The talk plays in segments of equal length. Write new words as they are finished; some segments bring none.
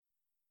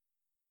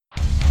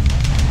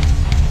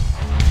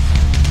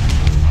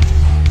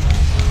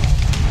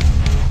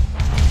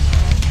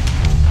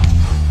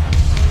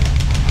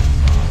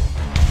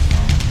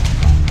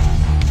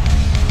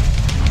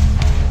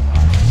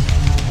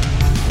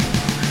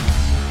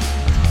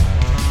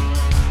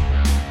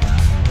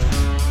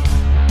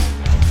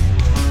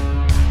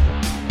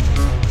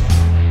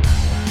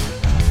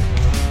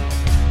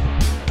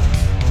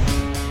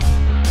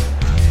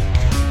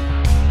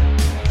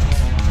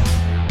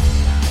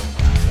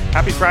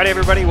Happy Friday,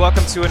 everybody.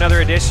 Welcome to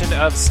another edition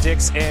of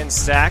Sticks and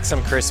Stacks.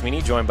 I'm Chris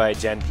Meany, joined by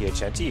Jen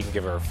Piacenti. You can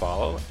give her a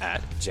follow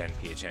at Jen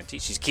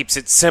Piacenti. She keeps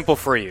it simple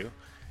for you.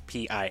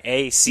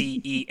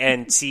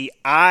 Piacenti.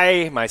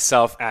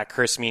 Myself at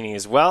Chris Meany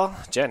as well.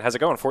 Jen, how's it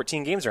going?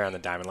 14 games around the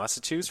diamond. Lots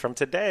to choose from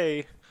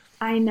today.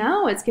 I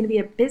know. It's going to be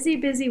a busy,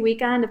 busy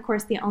weekend. Of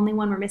course, the only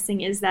one we're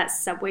missing is that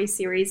Subway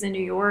Series in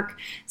New York.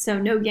 So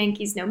no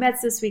Yankees, no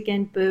Mets this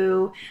weekend.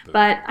 Boo.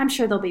 But I'm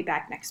sure they'll be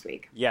back next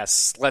week.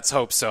 Yes, let's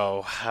hope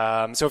so.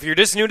 So if you're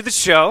just new to the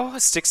show,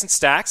 Sticks and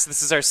Stacks,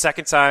 this is our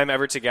second time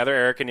ever together.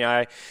 Eric and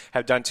I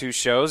have done 2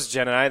 shows.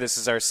 Jen and I, this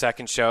is our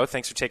second show.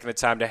 Thanks for taking the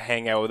time to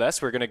hang out with us.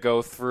 We're going to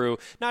go through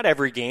not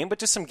every game, but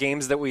just some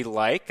games that we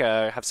like.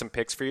 Have some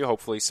picks for you,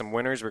 hopefully some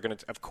winners. We're going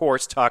to, of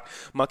course, talk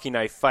Monkey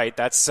Knife Fight.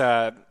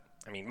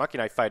 Monkey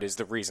Knife Fight is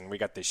the reason we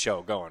got this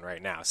show going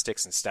right now,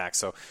 Sticks and Stacks.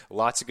 So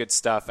lots of good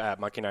stuff at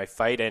Monkey Knife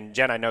Fight. And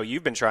Jen, I know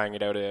you've been trying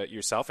it out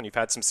yourself, and you've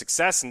had some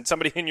success, and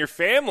somebody in your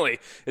family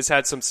has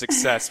had some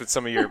success with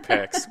some of your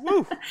picks.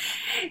 Woo!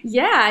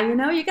 Yeah,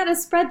 you got to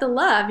spread the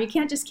love. You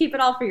can't just keep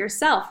it all for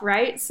yourself,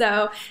 right?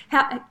 So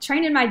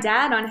training my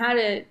dad on how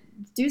to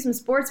do some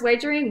sports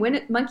wagering, win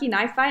at Monkey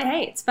Knife Fight.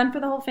 Hey, it's fun for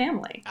the whole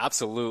family.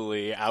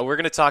 Absolutely. We're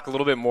going to talk a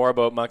little bit more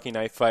about Monkey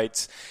Knife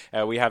Fights.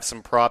 We have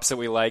some props that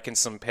we like and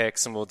some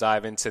picks, and we'll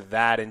dive into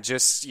that. And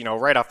just,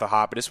 right off the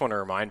hop, I just want to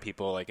remind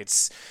people,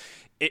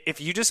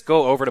 if you just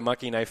go over to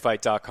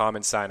monkeyknifefight.com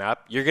and sign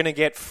up, you're going to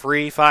get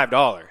free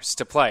 $5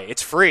 to play.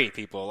 It's free,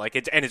 people.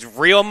 And it's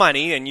real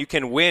money, and you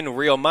can win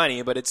real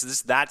money, but it's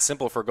just that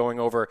simple for going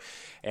over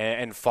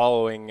and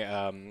following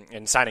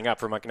and signing up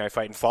for Monkey Knife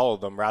Fight, and follow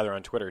them rather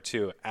on Twitter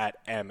too,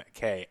 at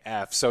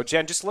MKF. So,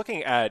 Jen, just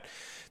looking at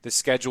the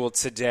schedule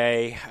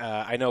today,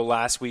 I know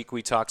last week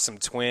we talked some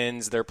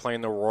Twins. They're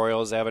playing the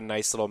Royals. They have a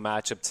nice little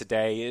matchup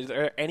today. Is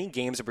there any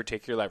games in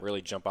particular that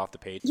really jump off the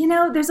page?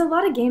 There's a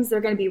lot of games that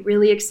are going to be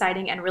really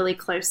exciting and really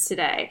close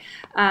today.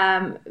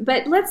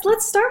 But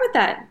let's start with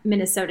that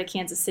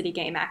Minnesota-Kansas City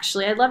game,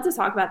 actually. I'd love to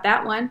talk about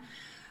that one.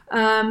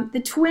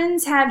 The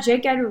Twins have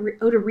Jake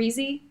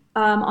Odorizzi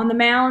on the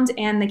mound,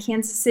 and the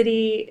Kansas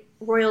City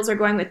Royals are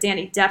going with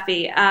Danny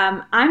Duffy.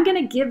 I'm going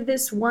to give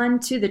this one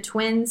to the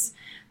Twins.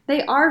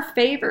 They are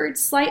favored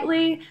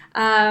slightly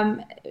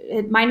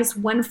at minus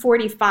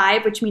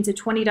 145, which means a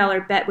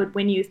 $20 bet would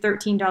win you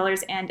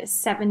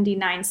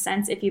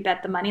 $13.79 if you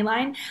bet the money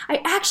line.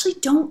 I actually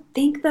don't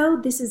think, though,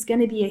 this is going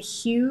to be a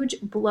huge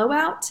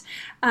blowout.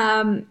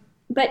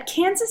 But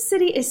Kansas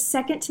City is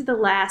second to the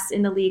last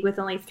in the league with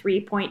only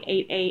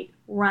 3.88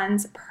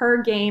 runs per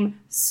game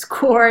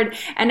scored.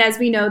 And as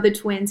we know, the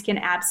Twins can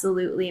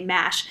absolutely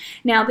mash.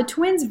 Now, the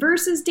Twins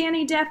versus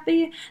Danny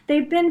Duffy,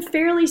 they've been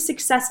fairly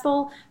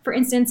successful. For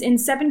instance, in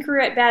 7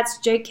 career at-bats,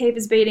 Jake Cave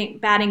is batting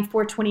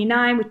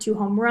 .429 with 2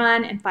 home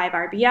run and 5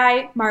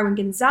 RBI. Marwin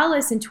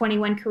Gonzalez in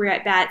 21 career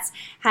at-bats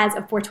has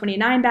a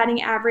 .429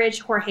 batting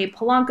average. Jorge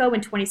Polanco in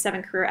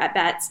 27 career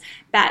at-bats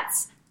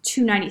bats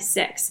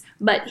 .296.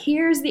 But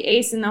here's the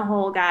ace in the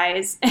hole,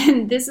 guys,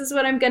 and this is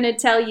what I'm going to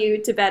tell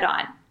you to bet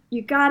on.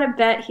 You got to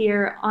bet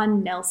here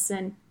on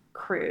Nelson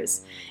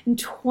Cruz. In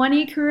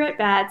 20 career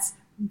at-bats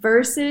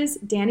versus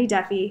Danny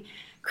Duffy,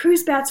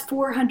 Cruz bats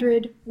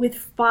 .400 with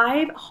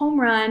 5 home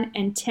run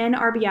and 10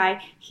 RBI.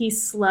 He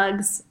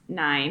slugs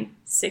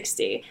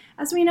 .960.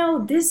 As we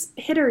know, this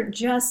hitter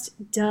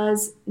just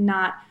does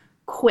not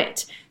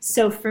quit.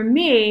 So for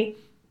me,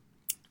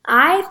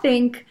 I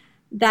think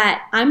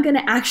that I'm going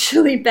to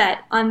actually bet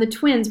on the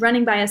Twins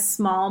running by a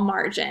small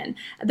margin.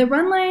 The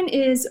run line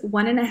is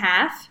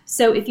 1.5.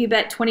 So if you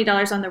bet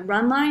 $20 on the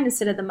run line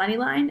instead of the money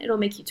line, it'll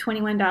make you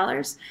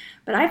 $21.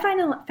 But I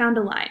found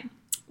a line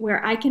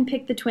where I can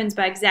pick the Twins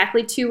by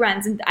exactly 2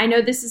 runs. And I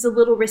know this is a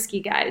little risky,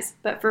 guys,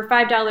 but for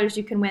 $5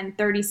 you can win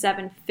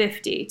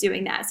 $37.50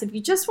 doing that. So if you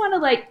just want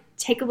to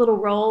take a little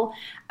roll,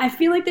 I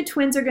feel like the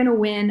Twins are going to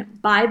win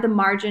by the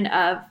margin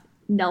of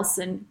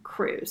Nelson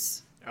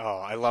Cruz. Oh,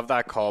 I love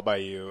that call by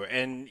you.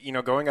 And,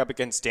 going up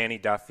against Danny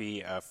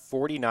Duffy, a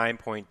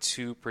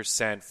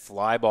 49.2%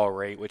 fly ball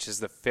rate, which is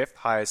the 5th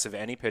highest of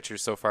any pitcher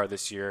so far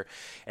this year.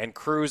 And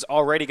Cruz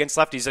already against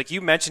lefties. Like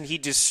you mentioned, he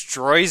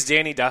destroys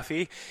Danny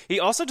Duffy. He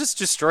also just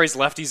destroys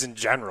lefties in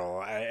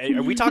general.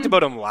 We talked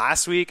about him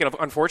last week, and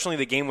unfortunately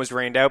the game was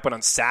rained out, but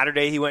on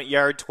Saturday he went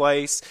yard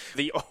twice.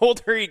 The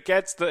older he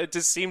gets, it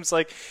just seems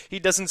like he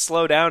doesn't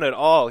slow down at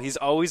all. He's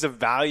always a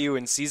value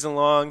in season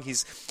long.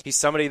 He's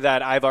somebody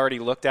that I've already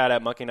looked at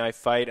Monkey Knife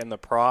Fight and the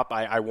prop.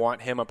 I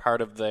want him a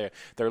part of their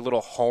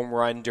little home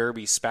run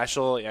derby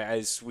special.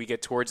 As we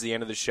get towards the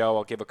end of the show,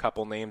 I'll give a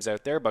couple names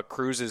out there, but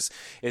Cruz is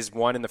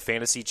one in the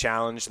fantasy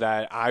challenge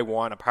that I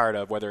want a part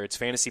of, whether it's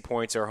fantasy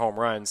points or home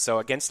runs. So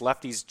against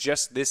lefties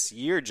just this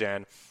year,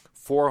 Jen,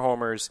 4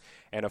 homers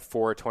and a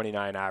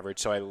 .429 average.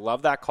 So I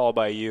love that call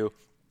by you.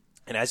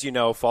 And as you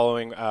know,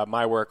 following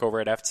my work over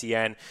at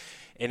FTN,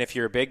 and if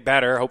you're a big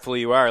bettor, hopefully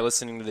you are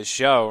listening to the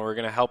show, and we're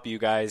going to help you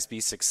guys be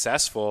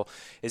successful,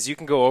 is you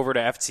can go over to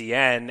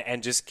FTN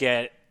and just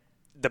get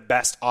the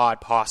best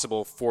odd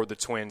possible for the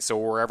Twins. So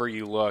wherever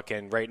you look,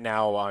 and right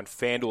now on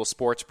FanDuel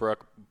Sportsbook,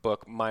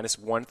 minus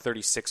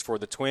 136 for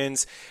the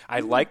Twins.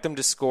 I like them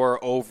to score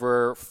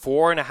over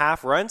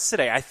 4.5 runs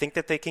today. I think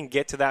that they can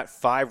get to that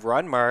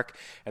 5-run mark,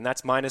 and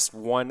that's minus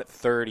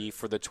 130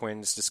 for the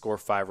Twins to score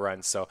 5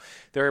 runs. So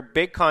they're a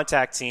big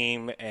contact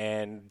team,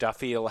 and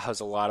Duffy allows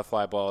a lot of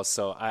fly balls.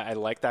 So I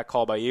like that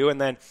call by you. And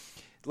then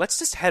let's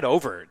just head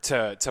over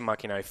to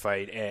Monkey Knife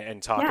Fight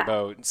and talk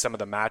about some of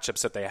the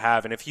matchups that they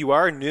have. And if you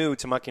are new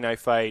to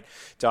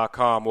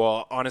monkeyknifefight.com,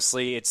 well,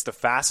 honestly, it's the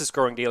fastest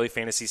growing daily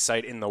fantasy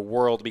site in the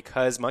world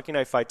because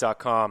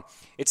monkeyknifefight.com,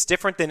 it's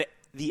different than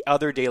the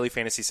other daily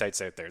fantasy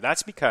sites out there.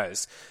 That's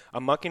because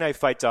on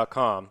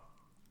monkeyknifefight.com,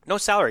 no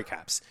salary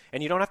caps,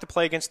 and you don't have to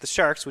play against the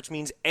Sharks, which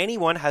means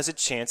anyone has a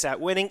chance at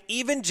winning,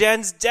 even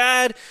Jen's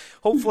dad.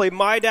 Hopefully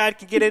my dad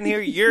can get in here,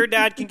 your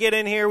dad can get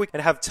in here. We can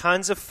have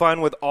tons of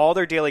fun with all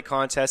their daily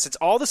contests. It's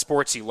all the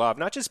sports you love,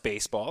 not just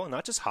baseball,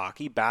 not just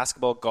hockey,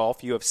 basketball,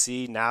 golf,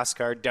 UFC,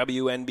 NASCAR,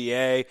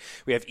 WNBA.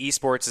 We have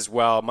esports as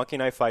well.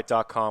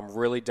 monkeyknifefight.com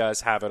really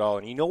does have it all.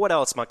 And you know what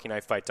else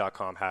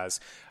monkeyknifefight.com has?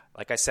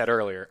 Like I said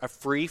earlier, a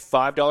free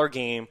 $5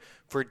 game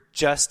for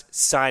just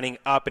signing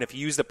up. And if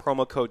you use the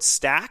promo code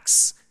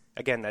STACKS,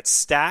 again, that's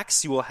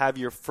STACKS, you will have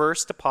your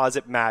first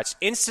deposit matched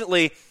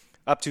instantly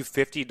up to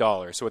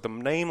 $50. So with a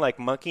name like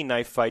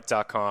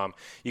monkeyknifefight.com,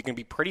 you can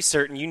be pretty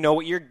certain you know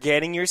what you're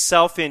getting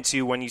yourself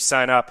into when you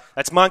sign up.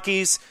 That's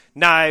monkeys,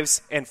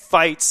 knives, and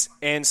fights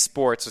and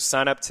sports. So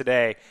sign up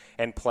today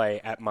and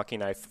play at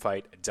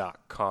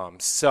monkeyknifefight.com.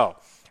 So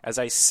as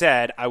I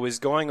said, I was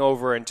going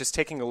over and just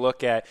taking a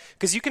look at,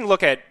 because you can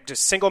look at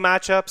just single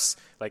matchups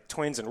like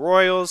Twins and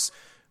Royals,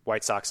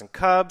 White Sox and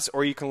Cubs,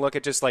 or you can look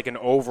at just like an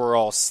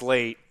overall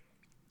slate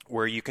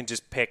where you can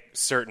just pick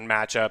certain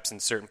matchups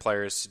and certain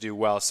players to do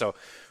well. So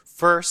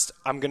first,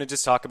 I'm going to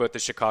just talk about the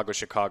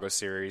Chicago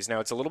series.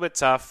 Now, it's a little bit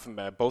tough.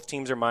 Both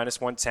teams are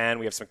minus 110.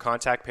 We have some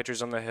contact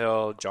pitchers on the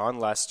hill, John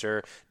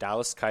Lester,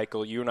 Dallas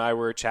Keuchel. You and I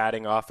were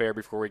chatting off air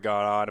before we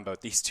got on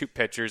about these two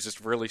pitchers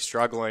just really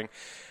struggling.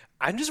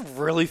 I'm just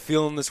really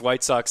feeling this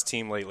White Sox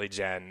team lately,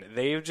 Jen.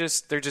 They're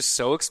just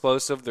so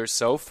explosive. They're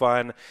so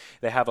fun.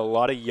 They have a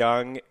lot of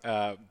young,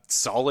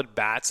 solid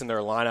bats in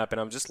their lineup.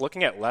 And I'm just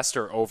looking at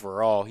Lester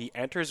overall. He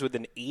enters with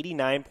an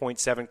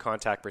 89.7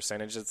 contact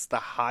percentage. It's the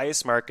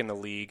highest mark in the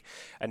league.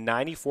 A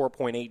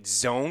 94.8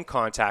 zone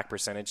contact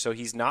percentage. So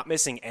he's not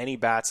missing any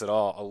bats at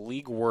all. A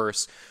league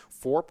worst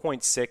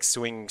 4.6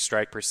 swinging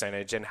strike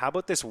percentage. And how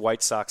about this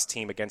White Sox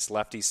team against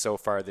lefties so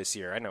far this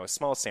year? I know a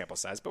small sample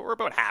size, but we're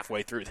about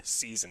halfway through this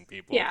season,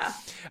 people. Yeah.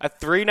 A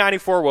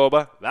 394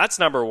 WOBA, that's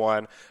number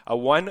one. A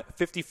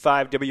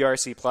 155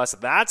 WRC plus,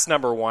 that's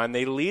number one.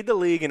 They lead the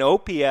league in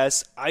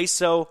OPS,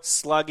 ISO,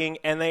 slugging,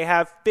 and they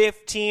have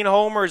 15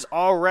 homers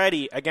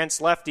already against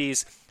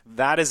lefties.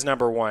 That is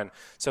number one.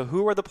 So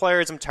who are the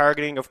players I'm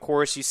targeting? Of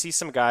course, you see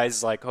some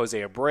guys like Jose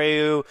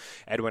Abreu,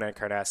 Edwin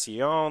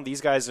Encarnacion.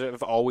 These guys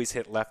have always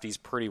hit lefties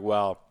pretty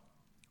well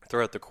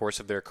throughout the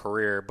course of their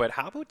career. But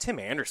how about Tim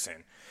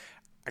Anderson?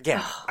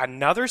 Again,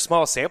 another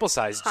small sample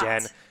size,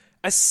 Jen.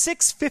 A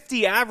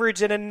 650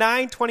 average and a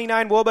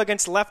 929 WOBA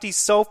against lefties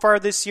so far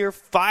this year.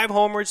 5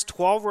 homers,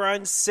 12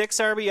 runs, 6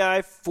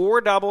 RBI,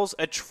 4 doubles,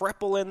 a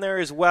triple in there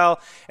as well.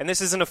 And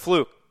this isn't a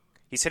fluke.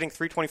 He's hitting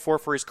 324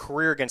 for his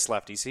career against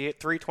lefties. He hit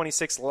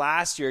 326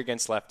 last year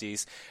against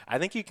lefties. I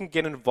think you can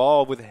get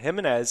involved with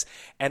Jimenez,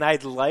 and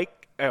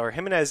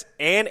Jimenez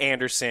and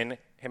Anderson.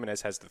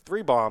 Jimenez has the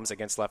 3 bombs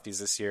against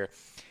lefties this year.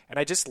 And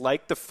I just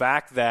like the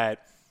fact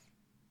that,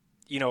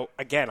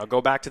 again, I'll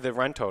go back to the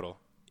run total.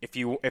 If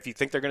you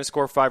think they're going to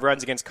score 5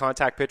 runs against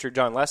contact pitcher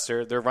John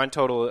Lester,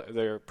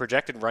 their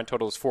projected run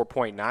total is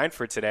 4.9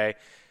 for today,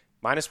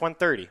 minus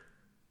 130.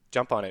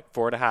 Jump on it,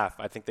 4.5.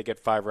 I think they get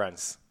 5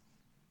 runs.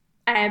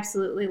 I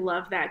absolutely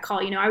love that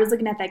call. I was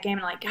looking at that game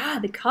and I'm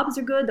like, the Cubs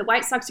are good, the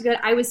White Sox are good.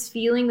 I was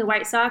feeling the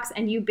White Sox,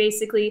 and you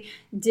basically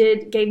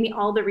gave me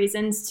all the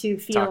reasons to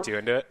feel. Talked you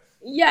into it?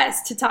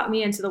 Yes, to talk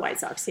me into the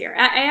White Sox here.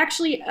 I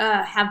actually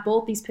have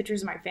both these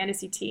pitchers in my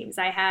fantasy teams.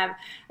 I have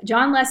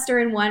John Lester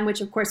in one, which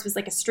of course was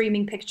like a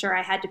streaming picture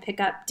I had to pick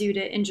up due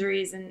to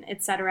injuries and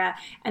et cetera.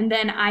 And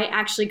then I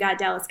actually got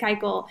Dallas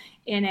Keuchel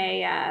in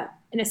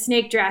a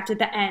snake draft at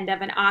the end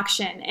of an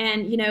auction.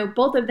 And,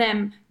 both of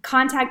them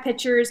contact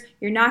pitchers.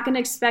 You're not going to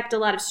expect a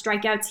lot of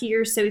strikeouts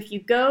here. So if you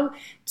go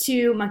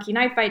to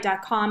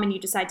monkeyknifefight.com and you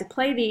decide to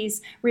play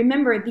these,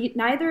 remember,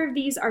 neither of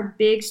these are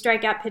big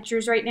strikeout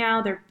pitchers right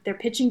now. They're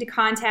pitching to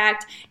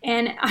contact.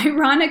 And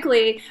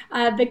ironically,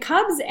 the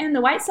Cubs and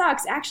the White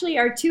Sox actually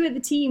are 2 of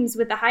the teams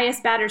with the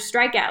highest batter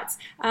strikeouts.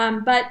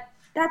 But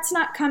that's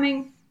not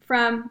coming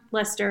from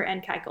Lester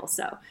and Keuchel.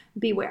 So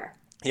beware.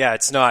 Yeah,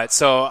 it's not.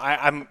 So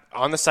I'm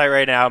on the site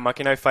right now,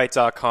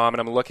 monkeyknifefight.com, and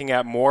I'm looking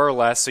at more or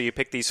less. So you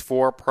pick these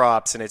 4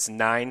 props, and it's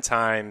 9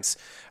 times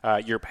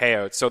your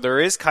payout. So there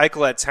is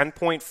Keuchel at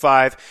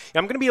 10.5.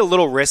 I'm going to be a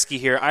little risky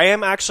here. I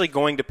am actually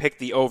going to pick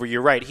the over.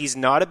 You're right. He's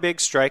not a big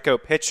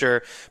strikeout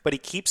pitcher, but he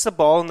keeps the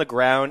ball on the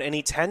ground, and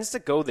he tends to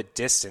go the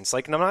distance.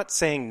 Like, and I'm not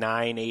saying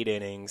 9, 8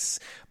 innings,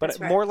 but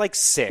right. More like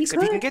 6.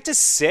 If you can get to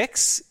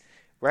 6,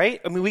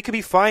 right? I mean, we could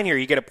be fine here.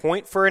 You get a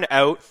point for an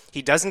out.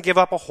 He doesn't give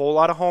up a whole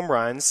lot of home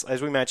runs.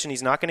 As we mentioned,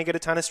 he's not going to get a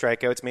ton of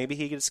strikeouts. Maybe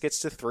he just gets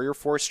to 3 or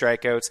 4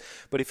 strikeouts.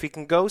 But if he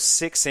can go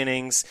 6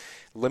 innings,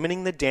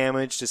 limiting the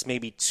damage, just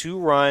maybe 2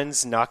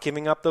 runs, not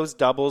giving up those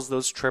doubles,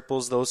 those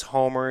triples, those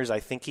homers,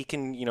 I think he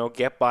can,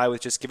 get by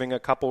with just giving a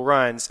couple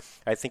runs.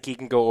 I think he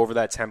can go over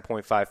that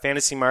 10.5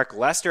 fantasy mark.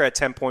 Lester at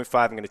 10.5,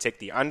 I'm going to take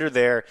the under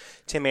there.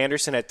 Tim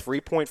Anderson at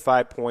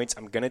 3.5 points,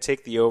 I'm going to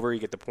take the over. You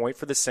get the point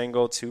for the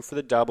single, 2 for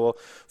the double,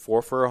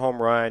 4 for a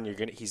home run.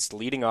 He's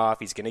leading off.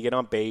 He's going to get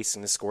on base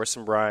and score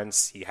some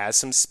runs. He has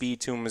some speed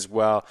to him as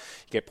well.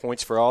 You get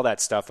points for all that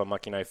stuff on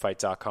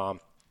MonkeyKnifeFight.com.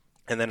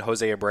 And then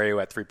Jose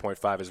Abreu at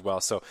 3.5 as well.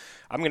 So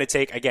I'm going to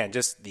take, again,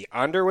 just the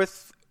under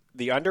with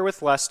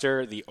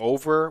Lester, the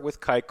over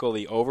with Keuchel,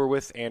 the over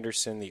with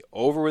Anderson, the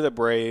over with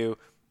Abreu.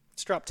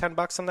 Let's drop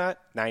 $10 on that.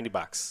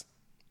 $90.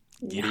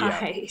 Giddy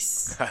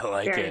nice. Up. I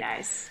like Very it.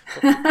 nice.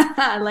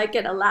 I like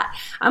it a lot.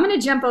 I'm going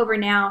to jump over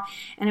now,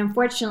 and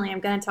unfortunately, I'm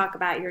going to talk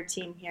about your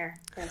team here,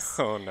 Chris.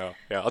 Oh, no.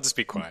 Yeah, I'll just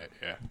be quiet.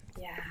 Yeah.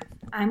 Yeah.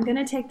 I'm going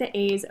to take the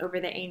A's over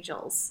the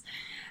Angels.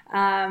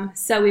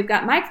 So we've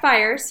got Mike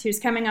Fiers, who's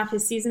coming off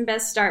his season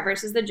best start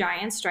versus the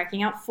Giants,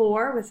 striking out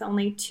 4 with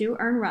only 2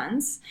 earned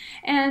runs.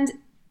 And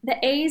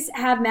the A's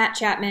have Matt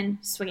Chapman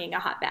swinging a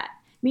hot bat.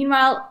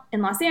 Meanwhile,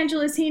 in Los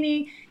Angeles,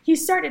 he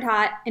started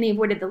hot and he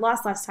avoided the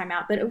loss last time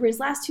out, but over his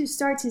last 2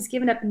 starts, he's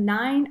given up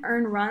 9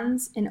 earned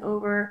runs in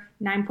over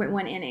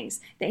 9.1 innings.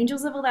 The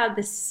Angels have allowed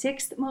the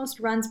 6th most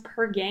runs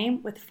per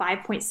game with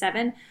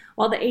 5.7,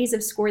 while the A's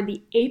have scored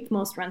the 8th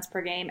most runs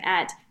per game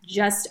at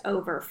just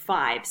over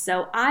 5.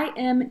 So I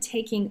am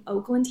taking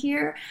Oakland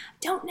here.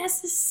 Don't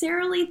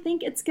necessarily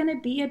think it's going to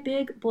be a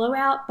big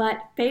blowout, but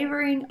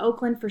favoring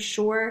Oakland for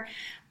sure.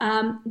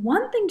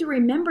 One thing to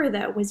remember,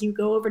 though, was you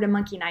go over to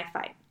Monkey Knife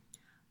Fight.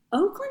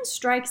 Oakland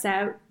strikes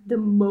out the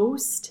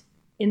most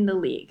in the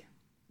league.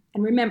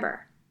 And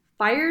remember,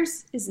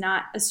 Fiers is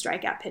not a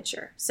strikeout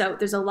pitcher. So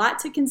there's a lot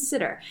to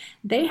consider.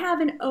 They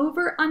have an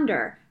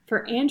over-under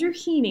for Andrew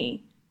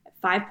Heaney at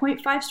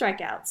 5.5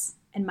 strikeouts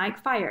and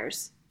Mike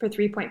Fiers for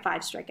 3.5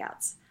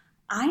 strikeouts.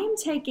 I am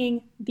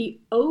taking the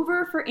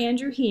over for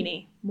Andrew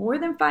Heaney, more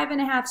than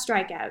 5.5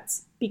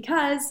 strikeouts,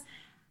 because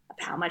of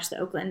how much the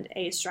Oakland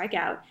A's strike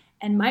out,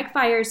 and Mike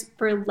Fiers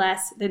for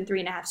less than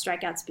 3.5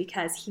 strikeouts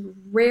because he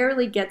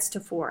rarely gets to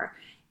 4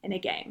 in a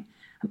game.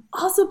 I'm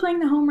also playing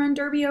the home run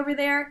derby over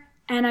there,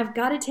 and I've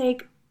got to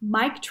take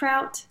Mike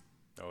Trout,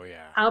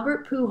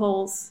 Albert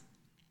Pujols,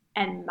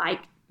 and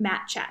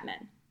Matt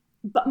Chapman.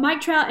 But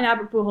Mike Trout and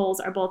Albert Pujols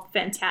are both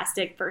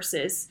fantastic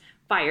versus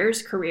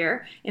Fiers'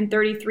 career in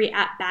 33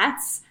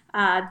 at-bats.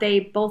 They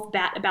both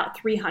bat about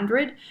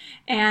 300,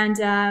 and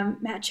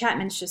Matt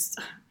Chapman's just...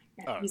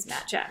 he's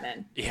Matt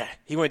Chapman. Yeah,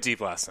 he went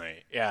deep last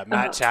night. Yeah,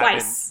 Matt Chapman.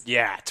 Twice.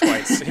 Yeah,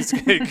 twice. It's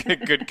a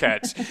good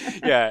catch.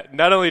 Yeah,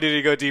 not only did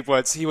he go deep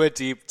once, he went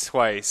deep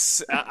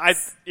twice.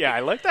 I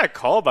like that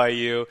call by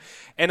you.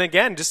 And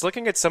again, just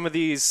looking at some of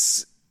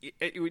these,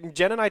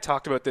 Jen and I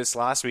talked about this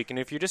last week, and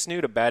if you're just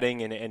new to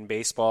betting and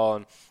baseball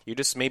and you're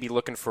just maybe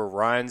looking for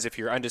runs, if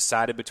you're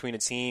undecided between a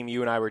team, you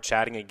and I were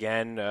chatting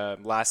again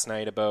last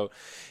night about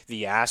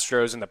the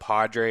Astros and the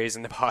Padres.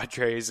 And the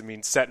Padres, I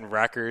mean, setting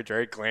records,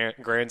 right?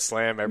 Grand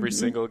slam every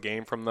single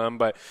game from them.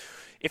 But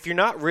if you're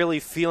not really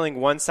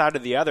feeling one side or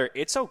the other,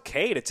 it's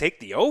okay to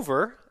take the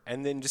over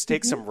and then just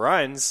take some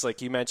runs.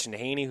 Like you mentioned,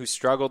 Heaney, who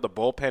struggled. The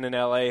bullpen in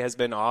LA has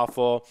been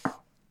awful.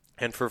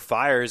 And for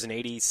Fiers, an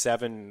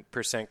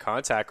 87%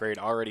 contact rate,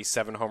 already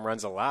 7 home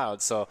runs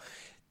allowed. So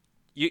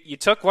you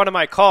took one of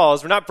my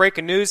calls. We're not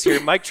breaking news here.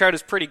 Mike Trout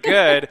is pretty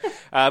good,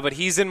 but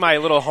he's in my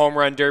little home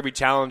run derby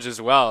challenge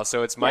as well.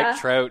 So it's Mike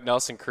Trout,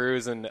 Nelson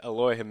Cruz, and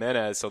Eloy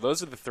Jimenez. So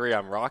those are the 3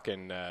 I'm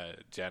rocking,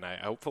 Jen.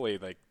 Hopefully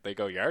they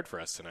go yard for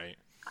us tonight.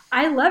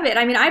 I love it.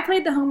 I mean, I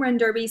played the home run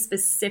derby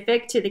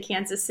specific to the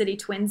Kansas City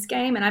Twins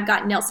game, and I've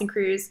got Nelson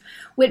Cruz,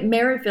 Whit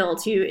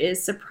Merrifield, who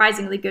is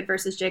surprisingly good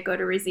versus Jake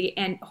Odorizzi,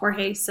 and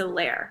Jorge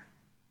Soler.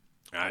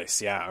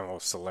 Nice, yeah.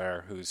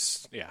 Soler,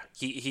 who's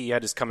he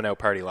had his coming out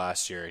party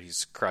last year.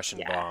 He's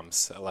crushing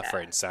bombs left,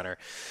 right, and center.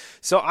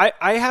 So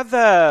I have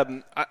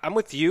I'm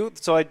with you.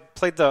 So I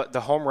played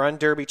the home run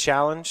derby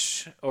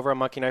challenge over on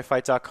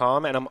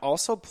MonkeyKnifeFight.com, and I'm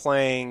also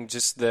playing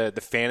just the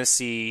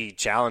fantasy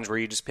challenge where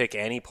you just pick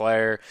any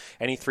player,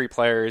 any 3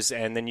 players,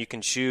 and then you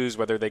can choose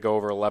whether they go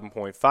over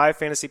 11.5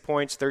 fantasy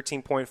points,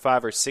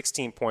 13.5, or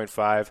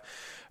 16.5.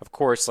 Of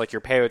course, like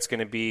your payout's going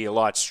to be a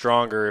lot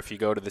stronger if you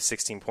go to the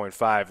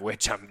 16.5,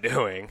 which I'm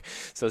doing.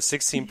 So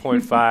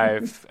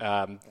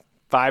 16.5,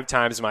 5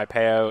 times my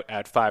payout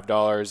at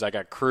 $5. I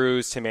got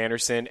Cruz, Tim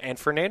Anderson, and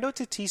Fernando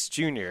Tatis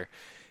Jr.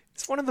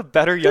 It's one of the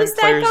better young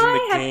players in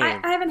the game.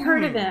 I haven't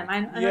heard of him.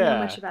 I don't know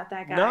much about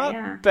that guy.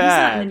 Not bad. He's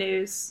not in the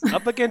news.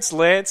 Up against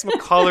Lance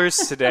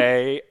McCullers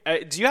today.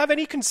 Do you have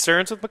any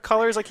concerns with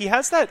McCullers? Like, he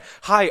has that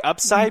high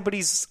upside, but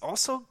he's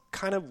also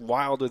kind of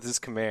wild with his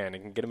command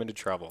and can get him into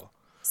trouble.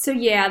 So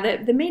yeah,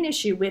 the main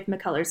issue with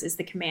McCullers is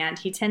the command.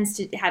 He tends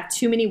to have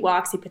too many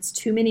walks. He puts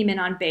too many men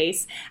on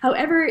base.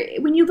 However,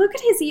 when you look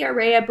at his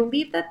ERA, I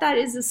believe that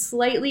is a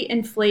slightly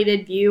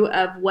inflated view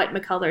of what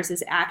McCullers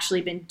has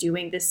actually been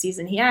doing this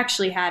season. He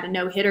actually had a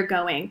no-hitter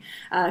going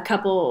a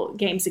couple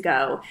games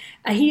ago.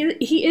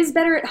 He is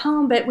better at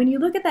home, but when you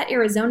look at that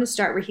Arizona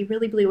start where he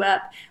really blew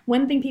up,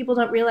 one thing people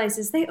don't realize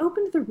is they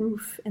opened the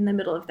roof in the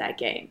middle of that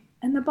game.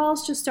 And the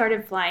balls just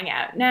started flying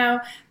out.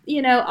 Now,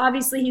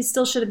 obviously he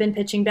still should have been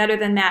pitching better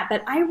than that,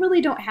 but I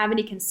really don't have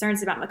any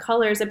concerns about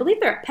McCullers. I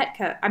believe they're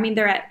at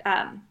they're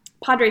at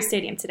Padres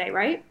Stadium today,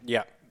 right?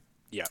 Yeah.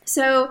 Yeah.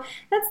 So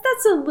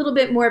that's a little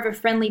bit more of a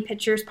friendly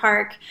pitcher's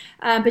park,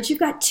 but you've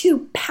got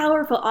two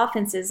powerful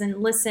offenses.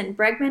 And listen,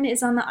 Bregman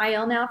is on the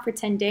IL now for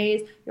 10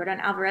 days. Yordan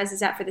Alvarez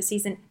is out for the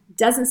season.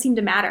 Doesn't seem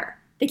to matter.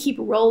 They keep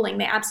rolling.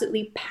 They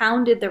absolutely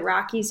pounded the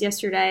Rockies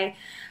yesterday.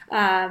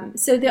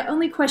 So the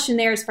only question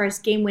there as far as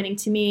game winning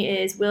to me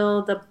is,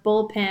 will the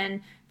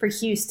bullpen for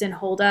Houston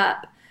hold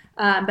up?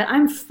 But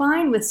I'm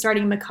fine with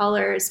starting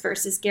McCullers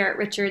versus Garrett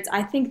Richards.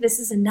 I think this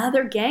is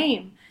another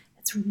game.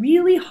 It's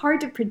really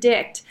hard to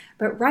predict.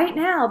 But right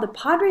now, the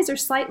Padres are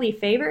slightly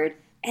favored,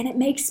 and it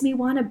makes me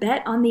want to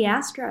bet on the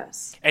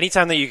Astros.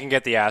 Anytime that you can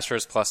get the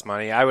Astros plus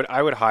money,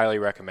 I would highly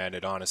recommend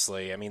it,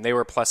 honestly. I mean, they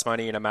were plus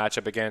money in a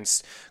matchup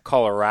against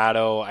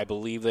Colorado. I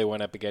believe they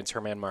went up against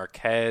Herman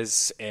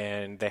Marquez,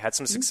 and they had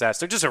some success.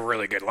 They're just a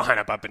really good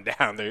lineup up and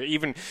down. They're,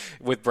 even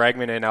with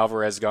Bregman and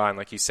Alvarez gone,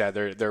 like you said,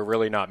 they're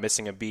really not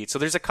missing a beat. So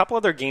there's a couple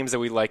other games that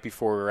we like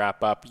before we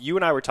wrap up. You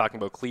and I were talking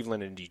about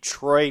Cleveland and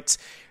Detroit.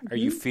 Are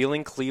you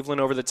feeling Cleveland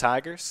over the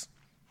Tigers?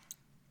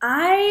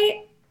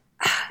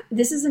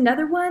 This is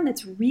another one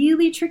that's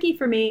really tricky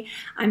for me.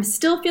 I'm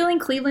still feeling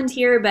Cleveland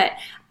here, but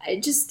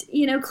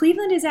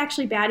Cleveland is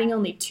actually batting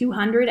only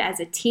 200 as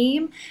a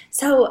team.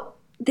 So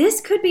this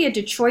could be a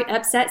Detroit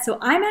upset. So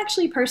I'm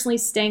actually personally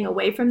staying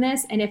away from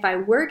this. And if I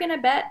were going to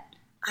bet,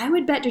 I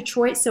would bet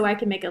Detroit so I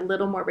can make a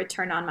little more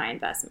return on my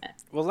investment.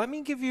 Well, let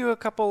me give you a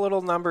couple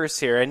little numbers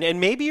here, and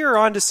maybe you're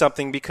onto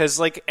something, because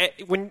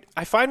when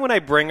I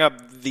bring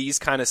up these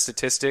kind of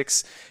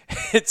statistics,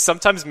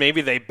 sometimes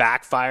maybe they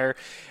backfire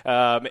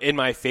in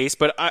my face.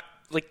 But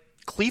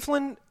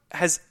Cleveland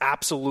has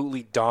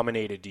absolutely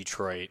dominated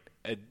Detroit.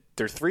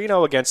 They're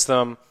 3-0 against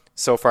them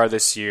so far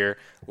this year.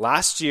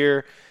 Last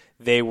year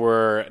they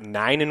were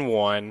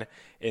 9-1.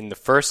 In the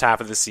first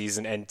half of the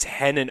season and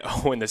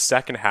 10-0 in the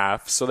second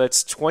half. So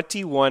that's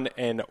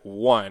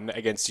 21-1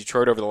 against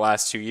Detroit over the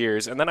last 2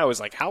 years. And then I was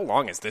like, how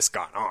long has this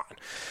gone on?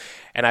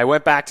 And I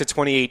went back to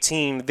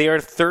 2018. They are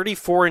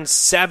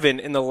 34-7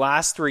 in the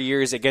last 3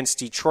 years against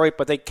Detroit,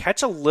 but they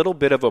catch a little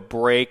bit of a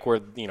break where,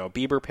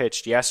 Bieber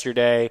pitched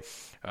yesterday.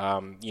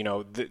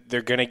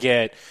 They're going to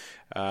get,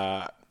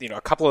 a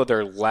couple of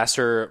their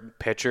lesser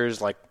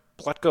pitchers like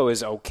Plutko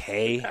is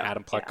okay,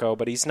 Adam Plutko,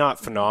 but he's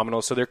not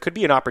phenomenal. So there could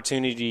be an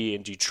opportunity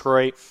in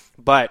Detroit.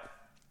 But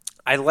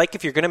I like,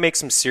 if you're going to make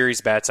some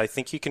series bets, I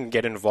think you can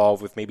get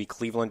involved with maybe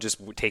Cleveland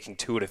just taking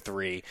 2 of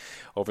 3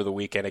 over the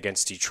weekend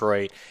against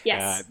Detroit.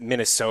 Yes.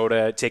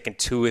 Minnesota taking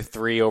 2 of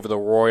 3 over the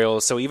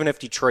Royals. So even if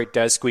Detroit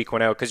does squeak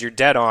one out, because you're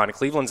dead on,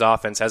 Cleveland's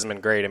offense hasn't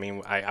been great. I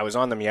mean, I was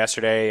on them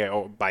yesterday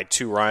by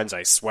 2 runs.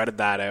 I sweated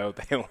that out.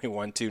 They only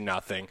won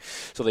 2-0.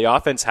 So the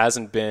offense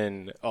hasn't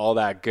been all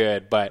that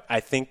good. But I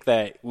think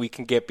that we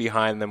can get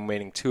behind them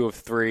winning 2 of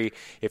 3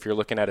 if you're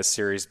looking at a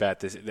series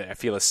bet. I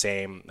feel the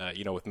same,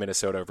 with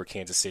Minnesota over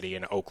Kansas City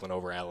and Oakland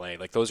over LA.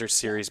 Like, those are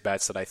series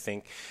bets that I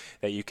think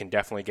that you can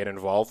definitely get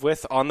involved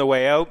with. On the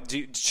way out,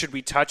 should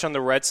we touch on the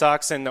Red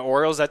Sox and the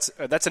Orioles?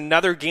 That's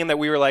another game that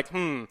we were like,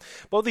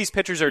 both these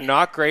pitchers are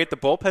not great. The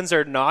bullpens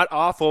are not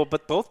awful,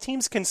 but both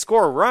teams can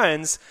score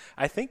runs.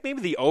 I think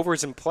maybe the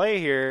over's in play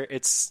here.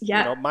 It's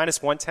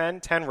minus 110,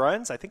 10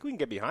 runs. I think we can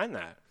get behind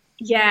that.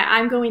 Yeah,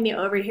 I'm going the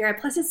over here.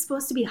 Plus, it's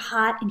supposed to be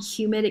hot and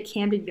humid at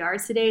Camden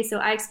Yards today, so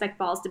I expect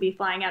balls to be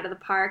flying out of the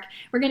park.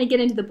 We're going to get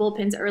into the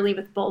bullpens early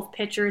with both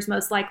pitchers.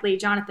 Most likely,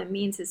 Jonathan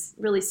Means has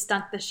really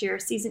stunk this year.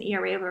 Season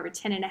ERA of over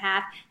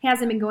 10.5. He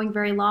hasn't been going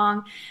very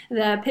long.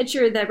 The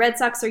pitcher the Red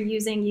Sox are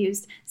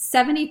used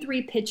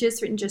 73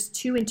 pitches in just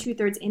 2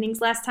 2/3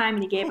 innings last time,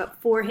 and he gave up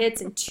 4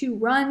 hits and 2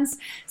 runs.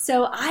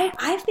 So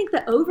I think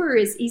the over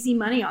is easy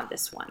money on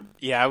this one.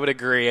 Yeah, I would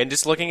agree. And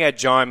just looking at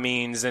John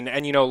Means, and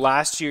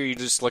last year you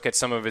just look at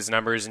some of his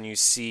numbers and you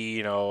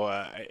see,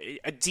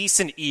 a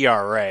decent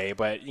ERA,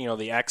 but,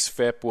 the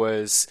xFIP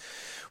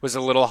was a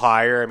little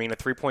higher. I mean, a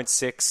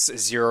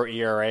 3.60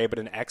 ERA, but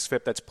an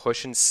xFIP that's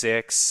pushing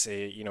 6.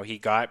 He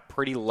got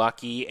pretty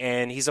lucky,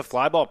 and he's a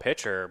fly ball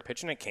pitcher.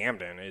 Pitching at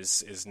Camden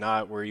is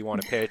not where you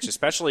want to pitch,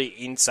 especially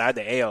inside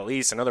the AL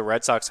East. I know the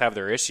Red Sox have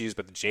their issues,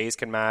 but the Jays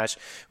can mash.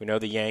 We know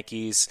the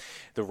Yankees,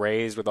 the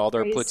Rays, with all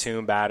their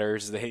platoon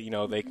batters,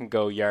 they can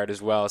go yard as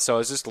well. So I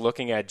was just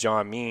looking at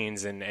John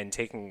Means and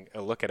taking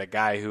a look at a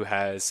guy who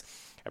has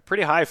a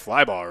pretty high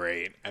fly ball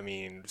rate. I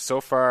mean,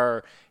 so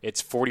far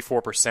it's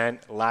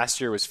 44%. Last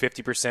year was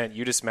 50%.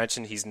 You just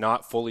mentioned he's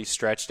not fully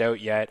stretched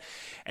out yet.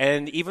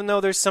 And even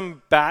though there's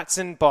some bats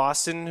in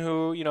Boston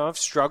who, have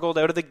struggled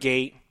out of the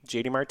gate,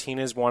 JD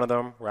Martinez, one of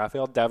them.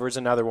 Rafael Devers,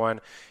 another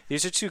one.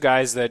 These are two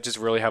guys that just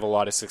really have a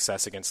lot of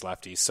success against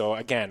lefties. So,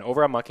 again,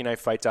 over at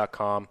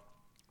MonkeyKnifeFight.com,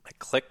 I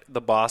clicked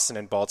the Boston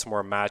and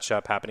Baltimore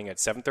matchup happening at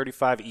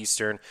 7:35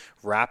 Eastern.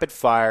 Rapid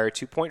fire,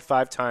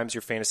 2.5 times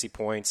your fantasy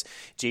points.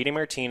 JD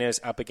Martinez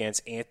up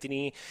against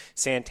Anthony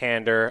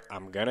Santander.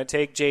 I'm going to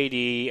take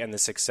JD and the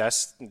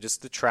success,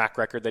 just the track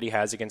record that he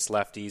has against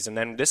lefties. And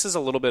then this is a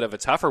little bit of a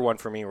tougher one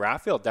for me.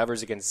 Rafael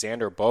Devers against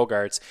Xander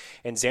Bogaerts.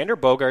 And Xander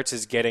Bogaerts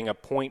is getting a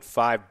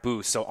 0.5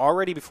 boost. So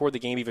already before the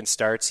game even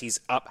starts, he's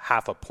up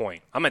half a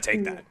point. I'm going to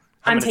take that.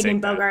 I'm taking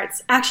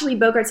Bogaerts. Actually,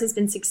 Bogaerts has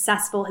been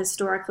successful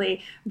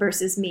historically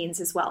versus Means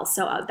as well.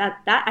 So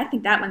that I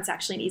think that one's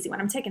actually an easy one.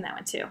 I'm taking that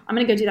one too. I'm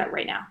going to go do that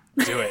right now.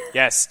 Do it.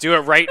 Yes, do it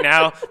right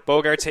now.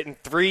 Bogaerts hitting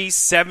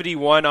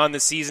 .371 on the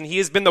season. He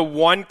has been the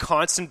one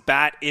constant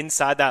bat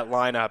inside that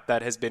lineup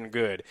that has been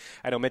good.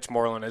 I know Mitch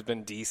Moreland has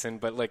been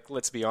decent, but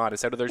let's be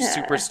honest. Out of their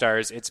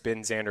superstars, it's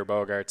been Xander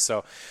Bogaerts.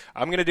 So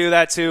I'm going to do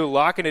that too.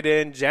 Locking it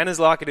in. Jen is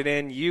locking it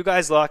in. You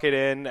guys lock it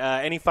in.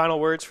 Any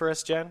final words for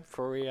us, Jen,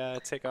 before we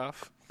take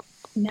off?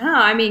 No,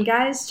 I mean,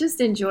 guys, just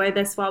enjoy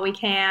this while we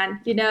can.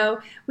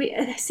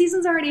 The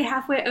season's already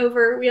halfway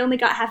over. We only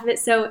got half of it,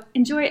 so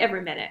enjoy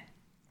every minute.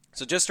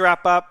 So just to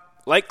wrap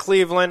up, like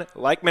Cleveland,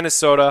 like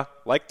Minnesota,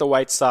 like the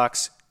White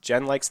Sox,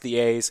 Jen likes the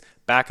A's,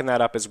 backing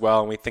that up as well,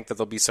 and we think that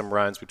there'll be some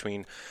runs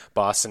between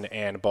Boston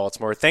and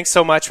Baltimore. Thanks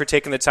so much for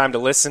taking the time to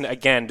listen.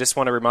 Again, just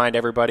want to remind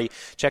everybody,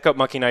 check out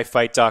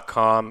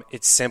MonkeyKnifeFight.com.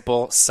 It's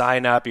simple.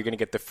 Sign up. You're going to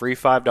get the free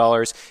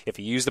 $5 if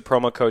you use the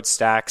promo code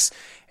STACKS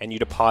and you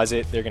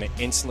deposit. They're going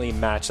to instantly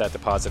match that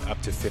deposit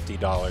up to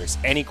 $50.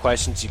 Any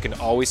questions, you can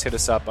always hit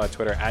us up on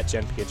Twitter at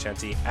Jen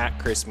Piacenti, at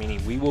Chris Meany.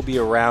 We will be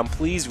around.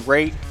 Please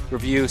rate,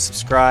 review,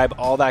 subscribe,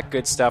 all that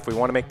good stuff. We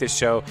want to make this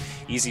show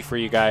easy for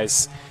you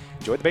guys.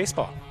 Enjoy the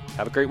baseball.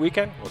 Have a great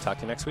weekend. We'll talk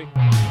to you next week.